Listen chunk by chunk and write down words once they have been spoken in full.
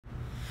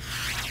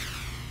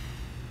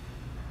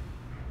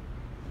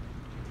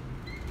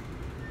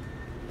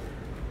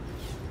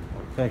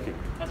Thank you.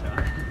 That's all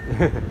right.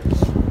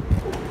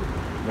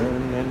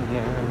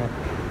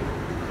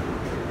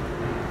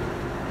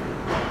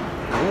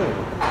 Good.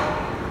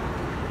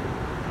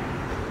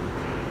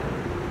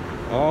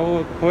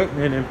 All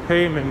equipment and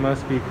payment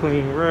must be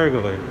cleaned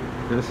regularly.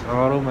 This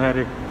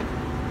automatic.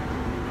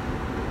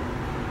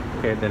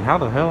 Okay, then how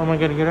the hell am I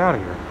gonna get out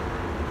of here?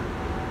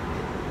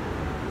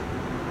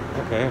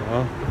 Okay,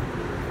 well,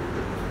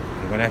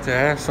 I'm gonna have to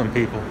ask some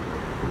people.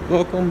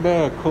 Welcome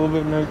back,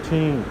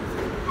 COVID-19.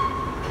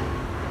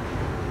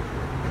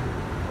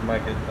 I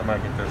might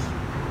get this.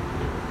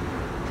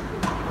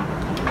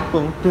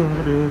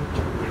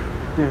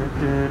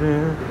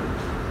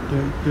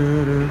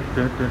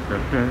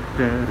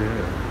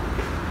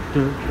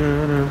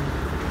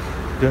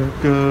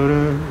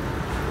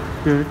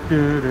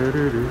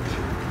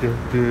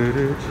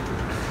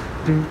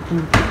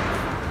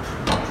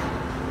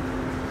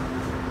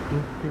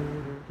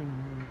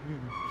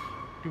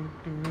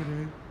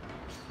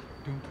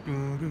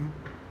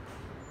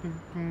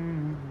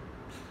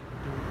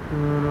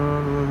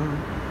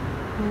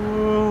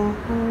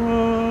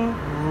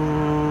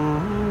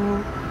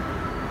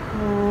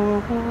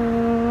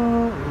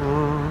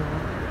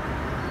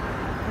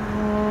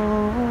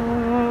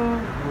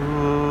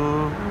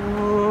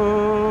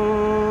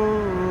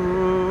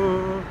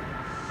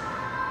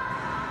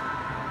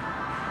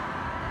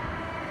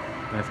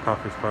 Nice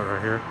coffee spot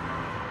right here.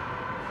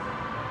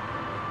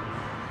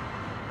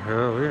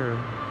 Hell yeah.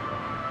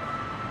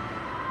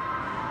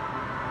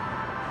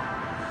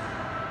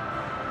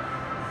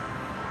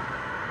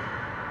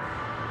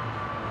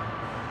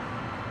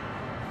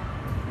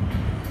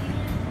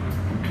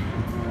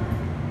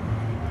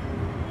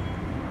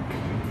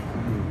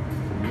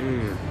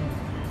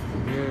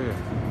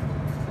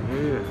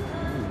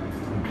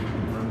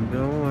 I'm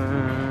doing.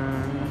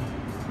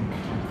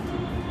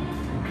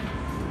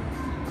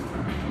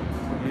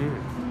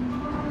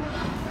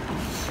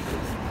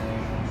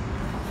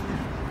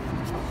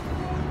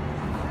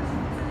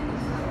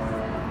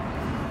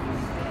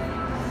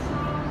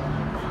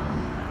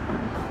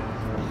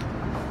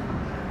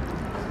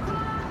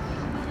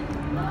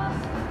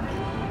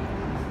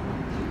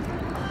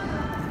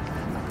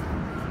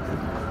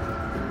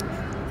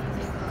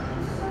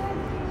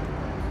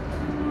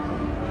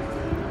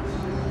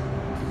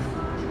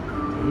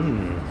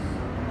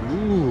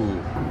 Ooh.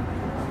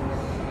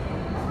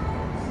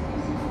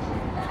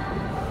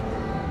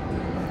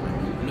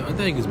 No, I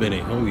think it's been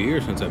a whole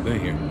year since I've been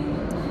here.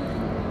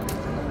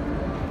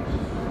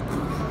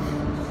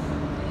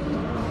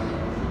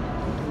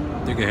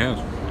 I think it has.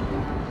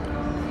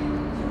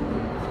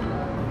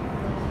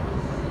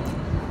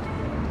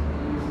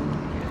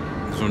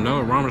 So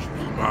no,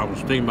 I was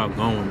thinking about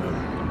going, but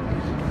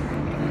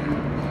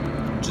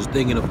just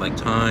thinking of like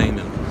time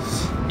and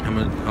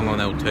how long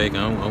that would take.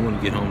 I want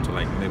to get home to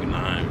like maybe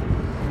 9.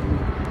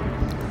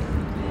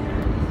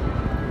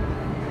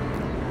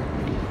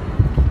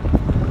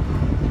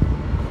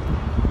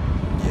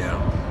 Yeah,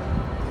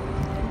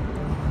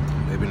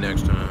 maybe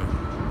next time.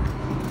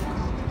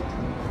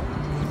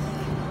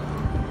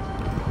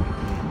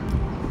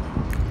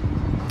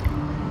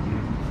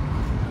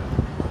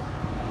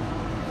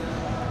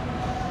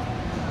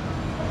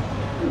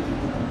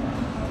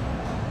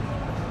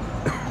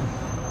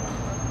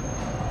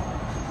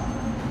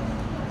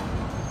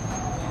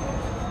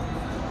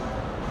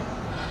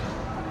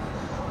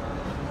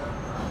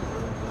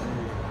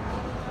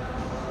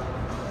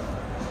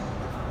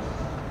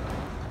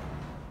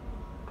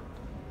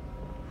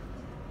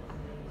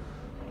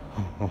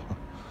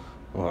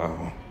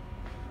 Wow.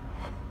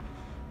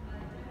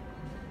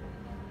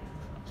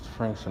 It's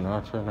Frank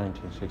Sinatra,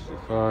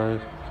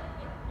 1965.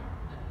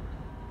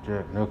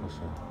 Jack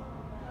Nicholson.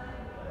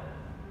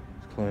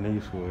 It's Clint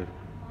Eastwood.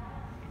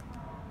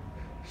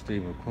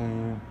 Steve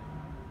McQueen,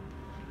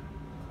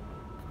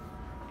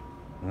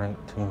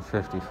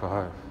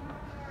 1955.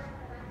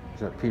 Is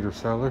that Peter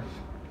Sellers?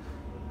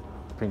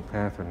 Pink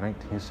Panther,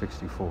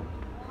 1964.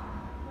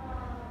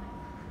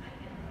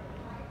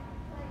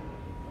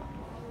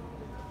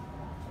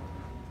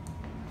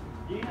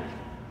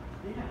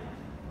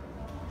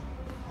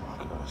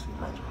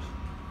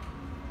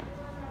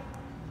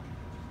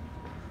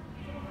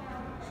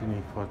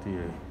 Sidney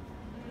Poitier.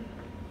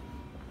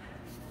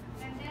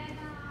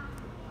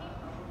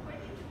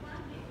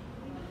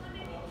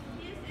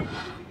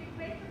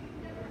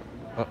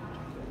 Oh,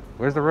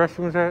 where's the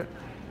restrooms at?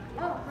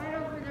 Oh, right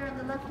over there on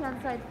the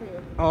left-hand side for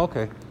you. Oh,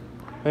 okay.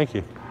 Thank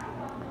you.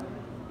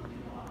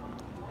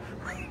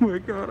 Oh my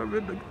God, I'm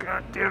in the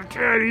goddamn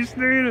Chinese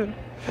theater.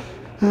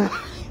 That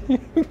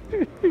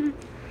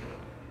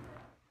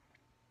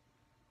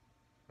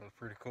was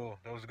pretty cool.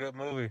 That was a good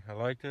movie. I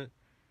liked it.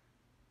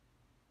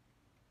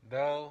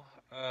 Though,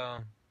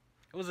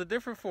 it was a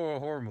different for a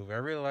horror movie. I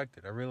really liked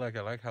it. I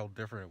liked how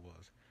different it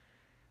was.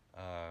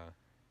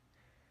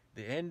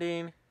 The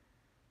ending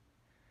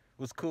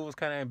was cool. It was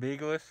kind of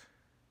ambiguous.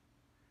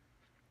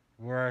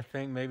 Where I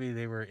think maybe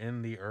they were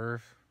in the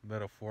earth,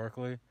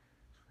 metaphorically,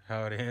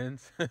 how it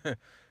ends.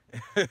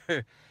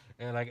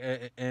 And like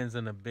it ends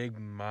in a big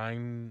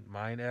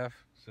mind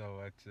f.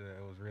 So it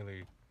was really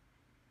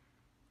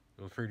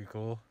it was pretty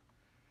cool.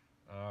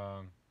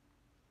 Um,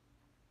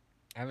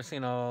 I haven't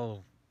seen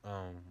all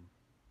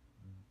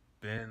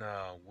Ben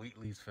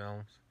Wheatley's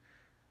films.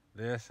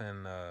 This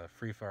and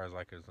Free Fire is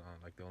like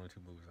the only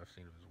two movies I've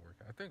seen of his work.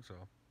 I think so.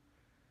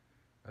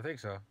 I think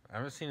so. I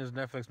haven't seen his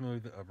Netflix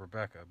movie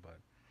Rebecca, but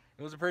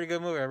it was a pretty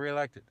good movie. I really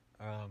liked it.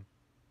 I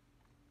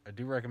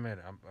do recommend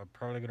it. I'm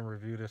probably gonna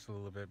review this a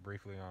little bit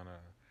briefly on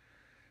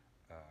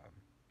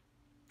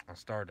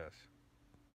Stardust.